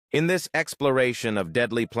In this exploration of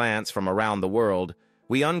deadly plants from around the world,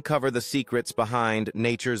 we uncover the secrets behind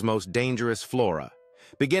nature's most dangerous flora,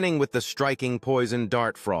 beginning with the striking poison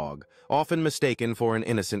dart frog, often mistaken for an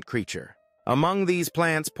innocent creature. Among these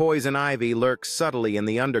plants, poison ivy lurks subtly in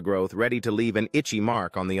the undergrowth, ready to leave an itchy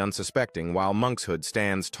mark on the unsuspecting, while monkshood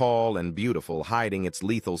stands tall and beautiful, hiding its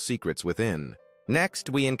lethal secrets within. Next,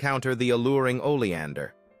 we encounter the alluring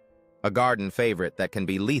oleander, a garden favorite that can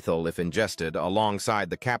be lethal if ingested, alongside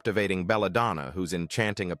the captivating belladonna, whose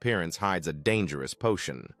enchanting appearance hides a dangerous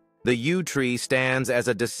potion. The yew tree stands as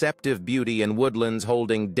a deceptive beauty in woodlands,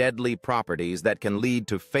 holding deadly properties that can lead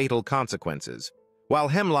to fatal consequences, while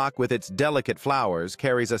hemlock, with its delicate flowers,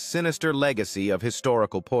 carries a sinister legacy of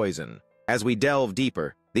historical poison. As we delve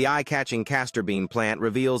deeper, the eye-catching castor bean plant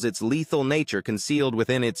reveals its lethal nature concealed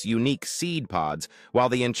within its unique seed pods, while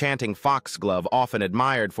the enchanting foxglove, often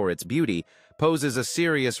admired for its beauty, poses a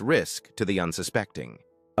serious risk to the unsuspecting.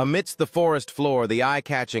 Amidst the forest floor, the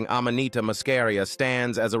eye-catching Amanita muscaria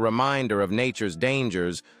stands as a reminder of nature's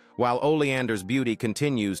dangers, while oleander's beauty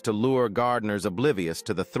continues to lure gardeners oblivious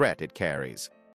to the threat it carries.